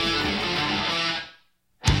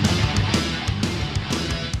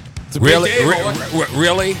It's a big day,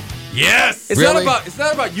 Really? Yes. It's Really?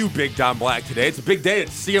 not about you, Big Don Black, today. It's a big day.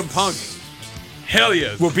 It's CM Punk. Hell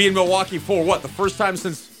yes. Will be in Milwaukee for what? The first time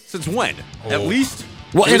since when? At least.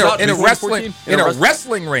 Well, He in was out a 2014?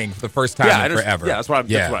 wrestling ring for the first time in forever. Yeah, that's what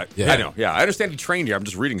I know. Yeah, I understand he trained here. I'm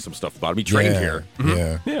just reading some stuff about him. He trained here.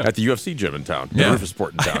 Yeah. At the UFC gym in town. Yeah. The Rufus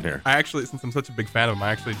Sport in town here. I actually, since I'm such a big fan of him,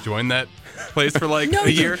 I actually joined that place for like No, a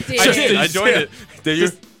you year. didn't. I joined it. Did you?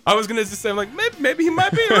 I was gonna just say, I'm like, maybe he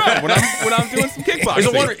might be around when I'm doing some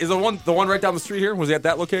kickboxing. Is the one right down the street here? Was he at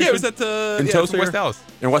that location? Yeah, it was at Tosa West here? Dallas.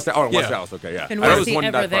 In West Dallas. Yeah. Dallas. Okay, yeah. And I know was there's he one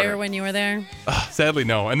ever not far there here. when you were there? Sadly,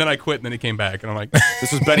 no. And then I quit, and then he came back, and I'm like,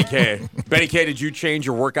 This was Benny K. Benny K, did you change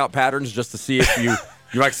your workout patterns just to see if you're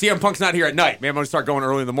like, CM Punk's not here at night. Maybe I'm going to start going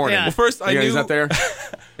early in the morning. Yeah. well, first I knew he's not there.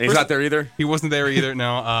 And he's not there either. He wasn't there either.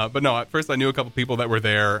 No, but no. At first, I knew a couple people that were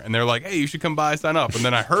there, and they're like, "Hey, you should come by, sign up." And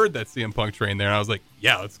then I heard that CM Punk trained there, and I was like,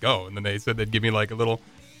 "Yeah, let's go." And then they said they'd give me like a little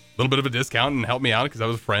bit of a discount and help me out because I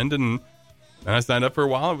was a friend. And I signed up for a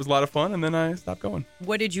while. It was a lot of fun, and then I stopped going.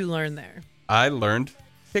 What did you learn there? I learned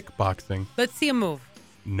kickboxing. Let's see a move.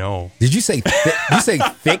 No, Did you say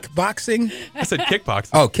thick boxing? I said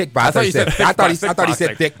kickboxing. Oh, kickboxing. I thought you said I thought he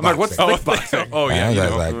said thick I'm like, what's boxing. thick boxing? Oh yeah, I you was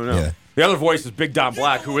know. like, yeah. The other voice is Big Don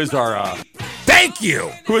Black, who is our Thank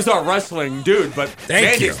you. wrestling dude. But Thank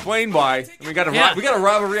Andy you. explained why. We got Yeah. a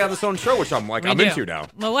rivalry on this own show, which I'm We I'm do. into now.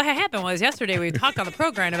 Well, what happened was yesterday we talked on the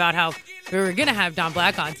program about how we were going to have Don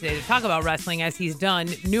Black on today to talk about wrestling as he's done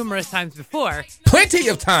numerous times before. Plenty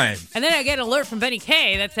of time. And then I get an alert from Benny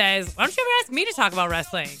K that says, why don't you ever ask me to talk about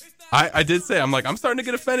wrestling? I did say, I'm like, I'm starting to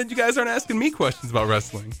get offended. You guys aren't asking me questions about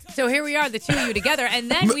wrestling. So here we are, the two of you together. And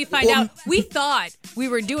then we find out, we thought we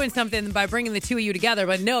were doing something by bringing the two of you together.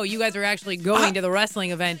 But no, you guys are actually going to the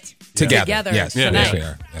wrestling event together Yes. Yeah, tonight. Yes, we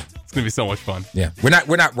are. Yeah. It's gonna be so much fun. Yeah.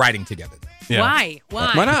 We're not riding together. Yeah. Why?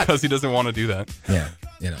 Why? Why not? Because he doesn't want to do that. Yeah.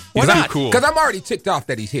 You know. He's Because too cool. I'm already ticked off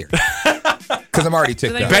that he's here. Because I'm already So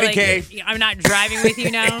ticked then off. you're Benny like, I'm not driving with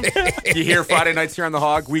you now. You hear Friday nights here on the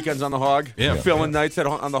Hog, weekends on the Hog, Yeah. filling nights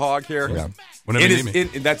on the Hog here. Yeah. Whenever It you is,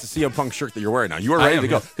 need me. that's the CM Punk shirt that you're wearing now. You are I ready am, to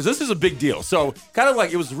go. yeah. Because this is a big deal. So, kind of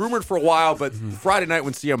like it was rumored for a while, but Friday night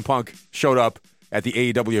when CM Punk showed up at the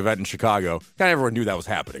AEW event in Chicago, kind of everyone knew that was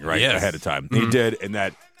happening, right? Yes. Ahead of time. He did, and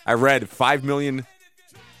that I read 5 million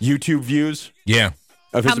YouTube views Yeah.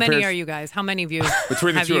 of his How many appearance. are you guys? How many views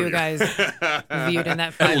Between the have two of you you. guys viewed in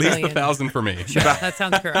that At 5 least million? 1,000 for me. That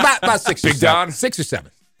sounds correct. About 6 or Big 7. Don? 6 or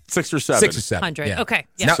 7. 6 or 7. 6 or 7. 100. Yeah. Okay.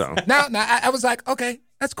 Yeah. Now, So- now I was like, okay,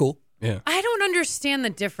 that's cool. Yeah. I don't understand the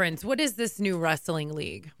difference. What is this new wrestling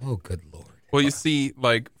league? Oh, good Lord. Well, you see,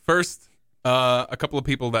 like, first, a couple of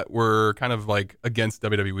people that were kind of like against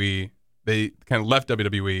WWE, they kind of left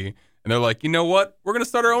WWE, and they're like, you know what? We're going to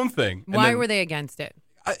start our own thing. And Why then were they against it?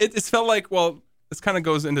 It felt like, well, this kind of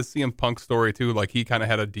goes into CM Punk's story, too. Like, he kind of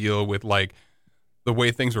had a deal with, like, the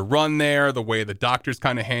way things were run there, the way the doctors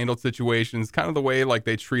kind of handled situations, kind of the way, like,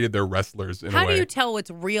 they treated their wrestlers in How a way. do you tell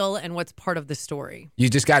what's real and what's part of the story? You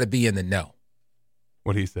just got to be in the know.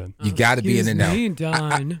 What he said. You got to be in the know.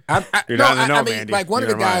 Don. You're not in the know, I mean, Mandy. like one of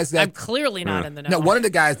Neither the am I. guys that I'm clearly not in the know. No, one of the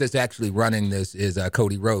guys that's actually running this is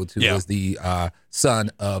Cody Rhodes, who Yeah. was the son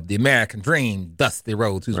of the American Dream, Dusty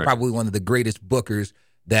Rhodes, who's Right. probably one of the greatest bookers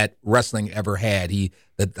that wrestling ever had.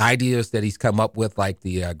 The ideas that he's come up with, like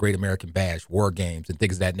the Great American Bash, War Games, and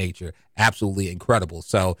things of that nature, absolutely incredible.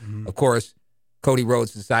 So, of course, Cody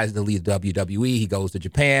Rhodes decides to leave WWE. He goes to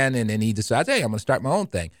Japan, and then he decides, hey, I'm going to start my own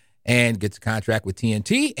thing, and gets a contract with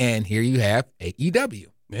TNT, and here you have AEW.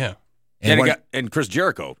 Yeah. And Chris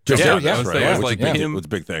Jericho. Chris Yeah, Jericho, I was right, saying, yeah, it was which like is- him- was a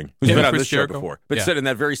big thing. Who's him been and on Chris this show Jericho? before. Been Yeah. sitting in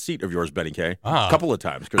that very seat of yours, Benny K. Ah. A couple of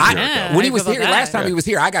times. Chris I Jericho. know. When he I was feel here, about last that. time he was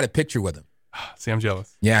here, I got a picture with him. See, I'm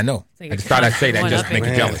jealous. Yeah, I know. like I a just thought I'd say that one just to make you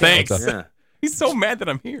upping. jealous. Thanks. Yeah. He's so mad that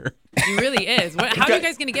I'm here. He really is. How are you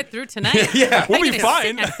guys going to get through tonight? Yeah, we'll I'm be gonna fine.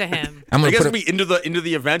 Sit next to him. I'm I gonna guess put we into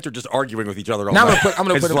the event or just arguing with each other all Now I'm night. gonna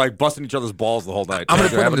put It's him- like busting each other's balls the whole night. I'm gonna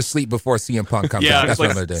put him Having- to sleep before CM Punk comes Yeah, out. That's it's what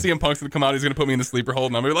like I'm gonna do. CM Punk's gonna come out. He's gonna put me in the sleeper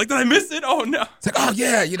hold, and I'm gonna be like, "Did I miss it? Oh no!" It's like, oh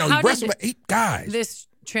yeah, you know, How he did wrestled with 8 guys. This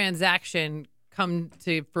transaction come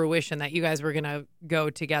to fruition that you guys were going to go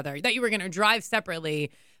together, that you were going to drive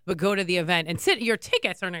separately, but go to the event and sit. Your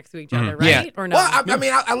tickets are next to each other, right? Yeah. Or no? Well, I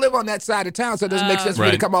mean, I live on that side of town, so it doesn't make sense for me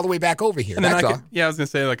to Right. come all the way back over here. And then That's all. I was gonna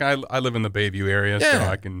say, like, I live in the Bayview area, so Yeah.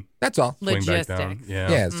 I can That's all. swing back down. Logistics. Yeah.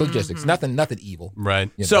 Yeah, it's logistics. Nothing evil. Right.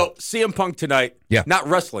 You know. So CM Punk tonight, Yeah. not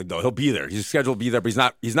wrestling though. He'll be there. He's scheduled to be there, but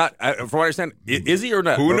he's not. From what I understand, is he or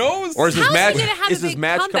not? Who knows? Or is his How's match? he going to have Is a his big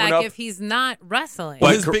match coming comeback up? if he's not wrestling? Well,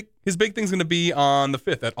 Like, his big thing's gonna be on the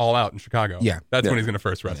 5th at All Out in Chicago. Yeah. That's Yeah. when he's gonna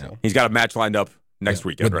first wrestle. He's got a match lined up next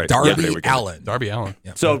weekend, with right? Darby Labor Day weekend. Allen. Darby Allin.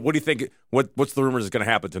 Yeah. So, what do you think? What's the rumors is going to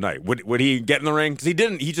happen tonight? Would he get in the ring? Because he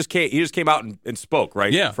didn't. He just came out and spoke,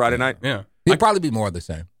 right? Yeah. Friday night. Yeah. He'll probably be more of the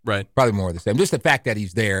same. Right. Probably more of the same. Just the fact that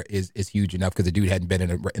he's there is huge enough because the dude hadn't been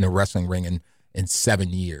in a wrestling ring in 7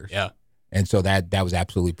 years. Yeah. And so that was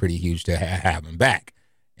absolutely pretty huge to have him back.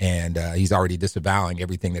 And he's already disavowing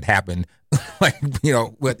everything that happened, like,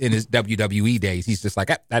 in his WWE days. He's just like,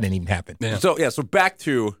 that didn't even happen. Yeah. So back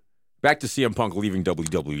to CM Punk leaving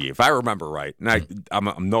WWE. If I remember right, and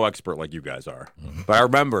I'm no expert like you guys are, but I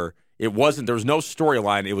remember there was no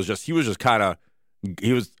storyline. He was just kind of,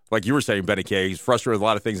 he was like you were saying, Benny K. He's frustrated with a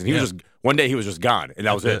lot of things, and he was just one day he was just gone, and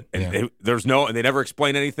that was it. And and they never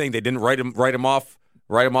explained anything. They didn't write him off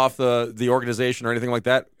the organization or anything like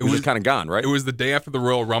that. It was just kind of gone, right? It was the day after the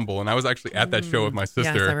Royal Rumble, and I was actually at that show with my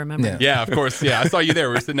sister. Yes, I remember. Yeah, of course. Yeah, I saw you there.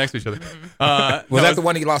 We were sitting next to each other. Was that the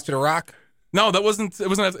one he lost to The Rock? No, that wasn't. It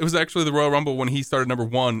wasn't. It was actually the Royal Rumble when he started number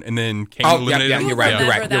 1, and then Kane eliminated yeah, him. you're right.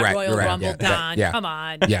 Remember that You're right. Royal You're right. Rumble, Yeah, Don. yeah. Come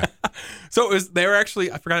on. Yeah. So they were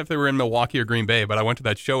actually. I forgot if they were in Milwaukee or Green Bay, but I went to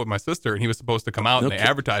that show with my sister, and he was supposed to come out, and they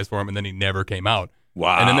advertised for him, and then he never came out.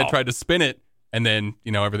 Wow. And then they tried to spin it, and then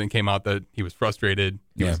everything came out that he was frustrated,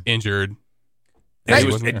 he was injured. And he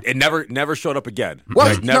he wasn't there. it never showed up again.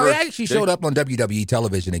 Well, never, he actually showed up on WWE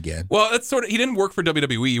television again. Well, that's sort of. He didn't work for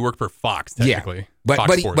WWE. He worked for Fox technically. But Fox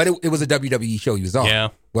but Sports. it was a WWE show he was on. Yeah.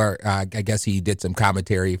 Where I guess he did some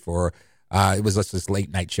commentary for. It was just this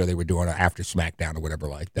late night show they were doing after SmackDown or whatever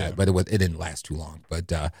like that. Yeah. But it didn't last too long.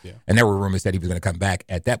 But and there were rumors that he was going to come back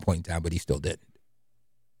at that point in time, but he still didn't.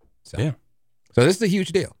 So So this is a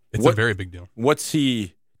huge deal. It's a very big deal.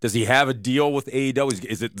 Does he have a deal with AEW?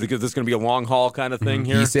 Is it because this going to be a long haul kind of thing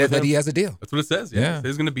here? He said with that him? he has a deal. That's what it says. Yeah.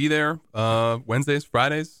 He's going to be there Wednesdays,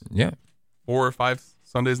 Fridays, Yeah. 4 or 5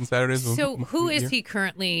 Sundays and Saturdays. So who a is year. he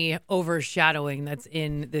currently overshadowing that's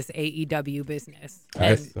in this AEW business?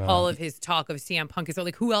 That's, And all of his talk of CM Punk is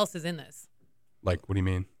like, who else is in this? Like, what do you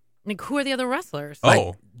mean? Like, who are the other wrestlers?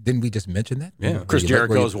 Oh, Didn't we just mention that? Yeah. Chris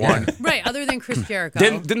Jericho's one. Right, other than Chris Jericho.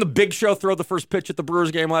 Didn't the Big Show throw the first pitch at the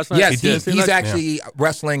Brewers game last night? Yes, He did. he's actually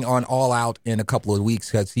wrestling on All Out in a couple of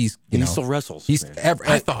weeks because he still wrestles. He's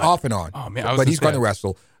man. off and on. Oh, man, I was but he's going to gonna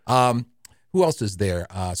wrestle. Who else is there?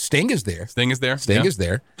 Sting is there. Sting is there. Sting Yeah. is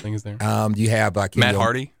there. Sting is there. You have Kenny Matt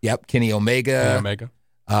Hardy. Yep, Kenny Omega. Kenny Omega.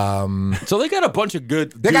 So they got a bunch of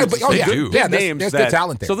good. They got dudes, oh They yeah, do. yeah. names. There's that, good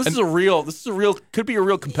talent there. So this is a real. Could be a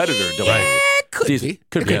real competitor. It could Season. be.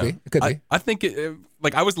 Could It be. could be. It could be. I think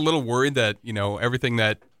I was a little worried that everything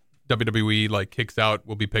that WWE like kicks out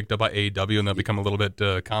will be picked up by AEW and they'll become a little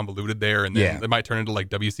bit convoluted there, and then it might turn into like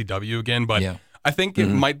WCW again. But Yeah. I think it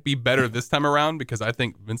might be better this time around because I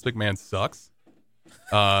think Vince McMahon sucks.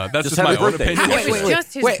 That's just had my his own birthday. opinion. It was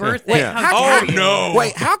just his birthday. Wait, How dare you? no!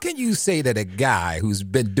 Wait, how can you say that a guy who's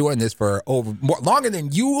been doing this for longer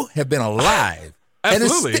than you have been alive,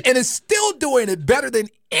 Absolutely. and is still doing it better than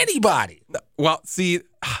anybody? Well, see,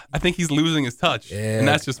 I think he's losing his touch, and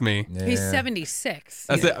that's just me. He's 76.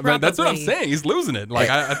 That's He's it. But that's what I'm probably- saying. He's losing it. Like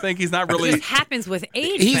I think he's not really. It happens with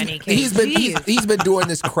age, Benny King. He's been doing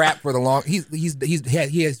this crap for the long. He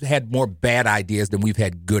has had more bad ideas than we've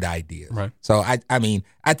had good ideas. Right. So I mean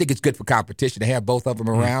I think it's good for competition to have both of them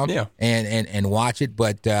around. Yeah. And watch it,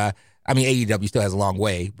 but. I mean, AEW still has a long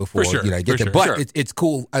way before For sure, get for there. sure. But Sure. it's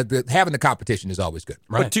cool. Having the competition is always good.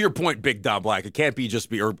 Right. But to your point, Big Don Black, it can't be just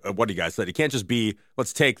be, or what do you guys said? It can't just be.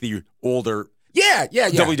 Let's take the older Yeah. WWE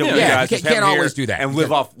Yeah, guys. you just have can't them always here do that. and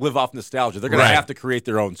live off nostalgia. They're going Right. to have to create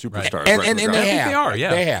their own superstars. And right, they regardless. have. they are, yeah.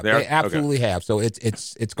 They have. They are? They absolutely have. So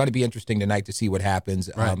it's going to be interesting tonight to see what happens.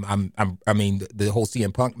 Right. I mean, the whole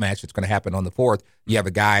CM Punk match that's going to happen on the 4th. You have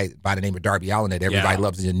a guy by the name of Darby Allin that everybody Yeah.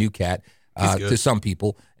 loves. He's a new cat good. to some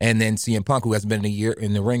people, and then CM Punk, who hasn't been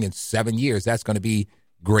in the ring in 7 years. That's going to be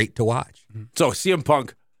great to watch. So CM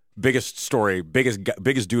Punk, biggest story,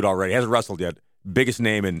 biggest dude already. Hasn't wrestled yet. Biggest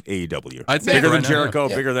name in AEW. I'd say bigger right than now, Jericho,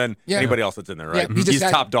 yeah. bigger than Yeah. anybody else that's in there, right? Yeah, he just He's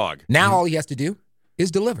had- top dog. Now all he has to do is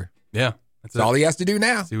deliver. Yeah. That's That's all he has to do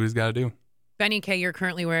now. See what he's got to do. Benny K, you're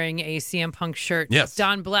currently wearing a CM Punk shirt. Yes.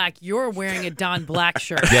 Don Black, you're wearing a Don Black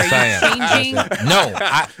shirt. Yes, Are I you am. changing? No.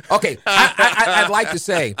 I'd like to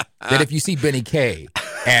say that if you see Benny K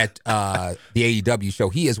at the AEW show,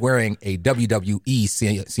 he is wearing a WWE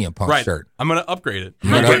CM Punk Right. shirt. I'm gonna upgrade it.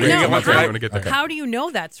 You're I'm gonna gonna upgrade get it? my Okay. trade. I'm gonna get there. How do you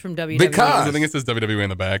know that's from WWE? Because- I think it says WWE in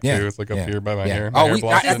the back Yeah. too. It's like up Yeah. here by my Yeah. hair. Oh, My hair we-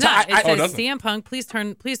 blocks It's it. not. It Oh, it says doesn't. CM Punk. Please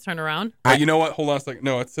turn around. Oh, you know what? Hold on a second.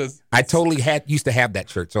 No, it says I totally used to have that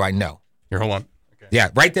shirt, so I know. here. Hold on. Okay. Yeah,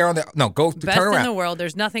 right there on the go Best turn in around. the world.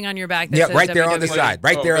 There's nothing on your back that Yeah, says right there on the WWE. side.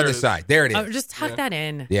 Right Oh, there on there the it is. side. There it is. Oh, just tuck that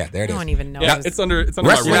in. Yeah, there it I is. don't even know. Yeah, it's under my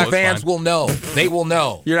Wrestling roll. It's fans fine. will know. They will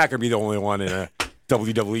know. You're not going to be the only one in a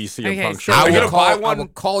WWE CM Okay, Punk so- shirt. I Are you will, gonna buy I one? will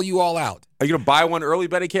call you all out. Are you gonna buy one early,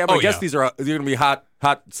 Betty Cam? I Oh, guess yeah. these are gonna be hot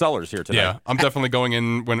sellers here tonight. Yeah, I'm definitely going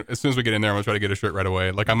in as soon as we get in there. I'm gonna try to get a shirt right away.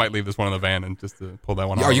 Like I might leave this one in the van and just to pull that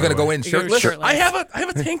one. Are you going to go in You're shirtless? shirtless. I have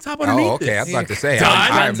a tank top underneath. Oh, okay. I was about to say, Don, I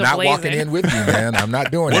am guns not a-blazing. walking in with you, man. I'm not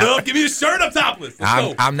doing What that. up? Give me a shirt. I'm topless. Let's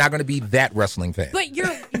go. I'm not going to be that wrestling fan. But you're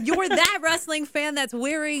that wrestling fan that's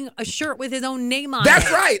wearing a shirt with his own name on That's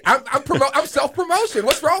it. right. I'm self promotion.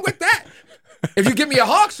 What's wrong with that? If you give me a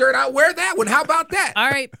hog shirt, I'll wear that one. How about that? All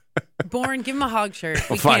right, Born, give him a hog shirt.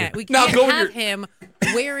 We fine. can't. We Now can't go with have your- him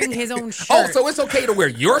wearing his own shirt. Oh, so it's okay to wear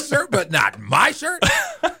your shirt, but not my shirt?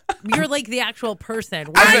 You're like the actual person.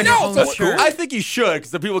 I wearing your know, own so shirt. I think you should,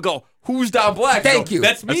 because the people go, "Who's Don Black?" Thank Go, you.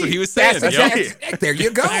 That's me. That's what he was saying. That's Yep. exactly. There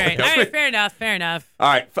you go. All right, fair enough, fair enough. All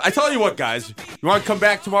right. I tell you what, guys. You want to come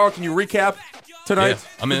back tomorrow? Can you recap tonight?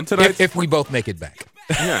 Yeah, I'm in. Tonight? If we both make it back.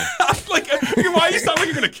 Yeah. Like, why you sound like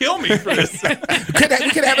you're gonna kill me for this? We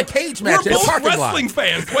could have a cage We're match in the both parking wrestling lot.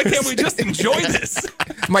 fans. Why can't we just enjoy this?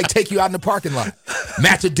 Might take you out in the parking lot.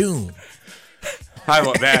 Match of doom. I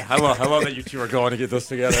love that. I love that you two are going to get this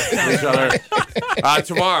together with each other.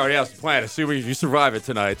 Tomorrow, yes, plan. Assuming you survive it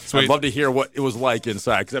tonight. Sweet. I'd love to hear what it was like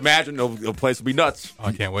inside. Because imagine the place will be nuts Oh,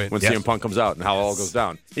 I can't wait. when Yes. CM Punk comes out and how it all goes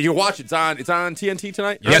down. You can watch it. It's on TNT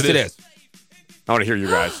tonight. Yes, it is. I want to hear you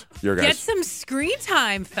guys. Your Get guys. some screen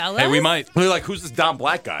time, fellas. Hey, we might. Really, like, who's this Don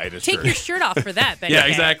Black guy? In his Take shirt? your shirt off for that. Betty Yeah, Cam.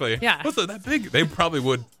 exactly. Yeah. What's that big? They probably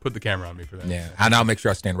would put the camera on me for that. Yeah, and I'll make sure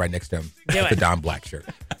I stand right next to him Do with the it. Don Black shirt.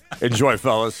 Enjoy, fellas.